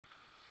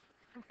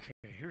Okay,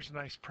 here's a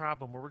nice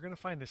problem where we're going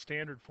to find the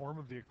standard form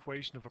of the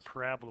equation of a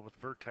parabola with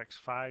vertex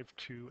 5,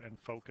 2, and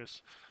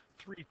focus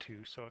 3,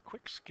 2. So a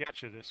quick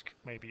sketch of this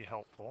may be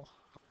helpful.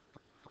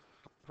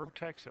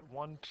 Vertex at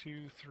 1,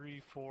 2,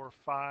 3, 4,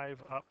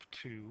 5, up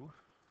 2.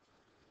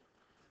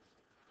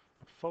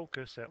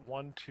 Focus at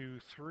 1, 2,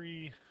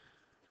 3,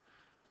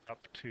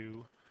 up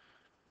 2.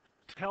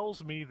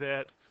 Tells me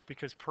that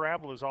because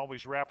parabolas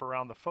always wrap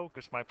around the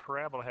focus, my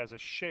parabola has a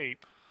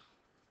shape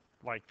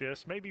like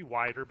this, maybe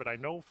wider, but I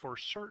know for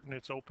certain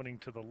it's opening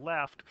to the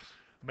left,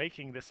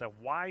 making this a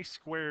y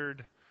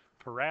squared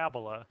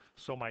parabola.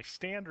 So my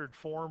standard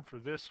form for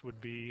this would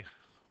be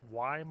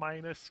y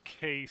minus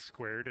k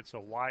squared. It's a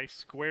y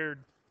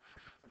squared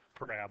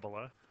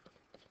parabola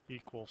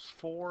equals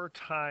 4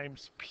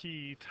 times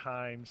p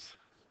times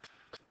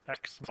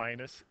x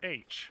minus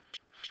h.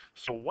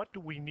 So what do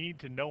we need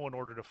to know in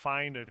order to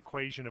find an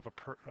equation of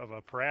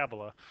a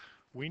parabola?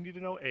 We need to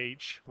know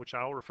h, which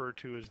I'll refer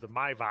to as the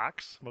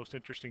MIVOX, most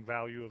interesting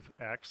value of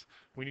x.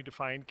 We need to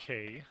find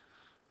k,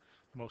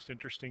 most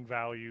interesting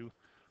value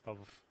of,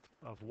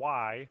 of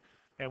y.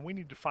 And we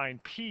need to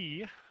find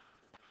p,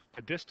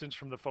 the distance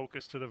from the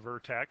focus to the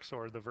vertex,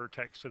 or the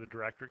vertex to the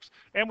directrix.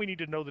 And we need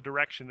to know the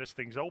direction this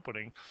thing's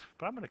opening.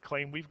 But I'm going to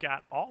claim we've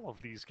got all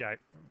of these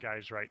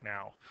guys right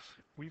now.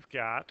 We've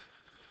got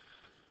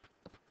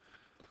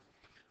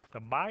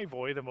the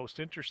MIVOY, the most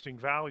interesting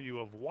value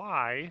of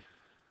y,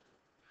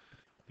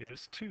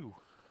 is 2.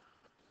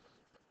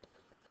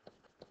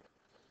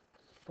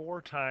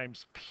 4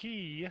 times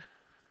p,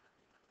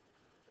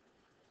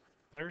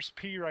 there's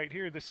p right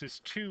here, this is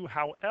 2.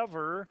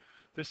 However,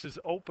 this is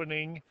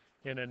opening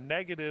in a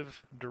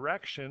negative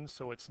direction,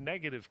 so it's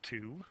negative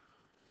 2.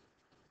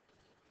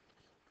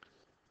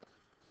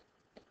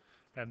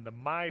 And the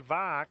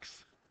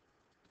MIVOX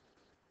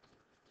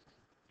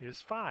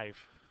is 5,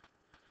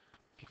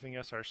 giving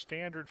us our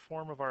standard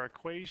form of our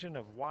equation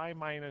of y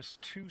minus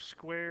 2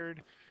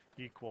 squared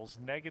equals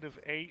negative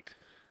 8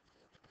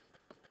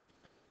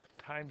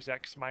 times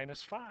x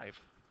minus 5.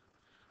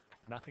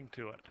 Nothing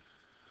to it.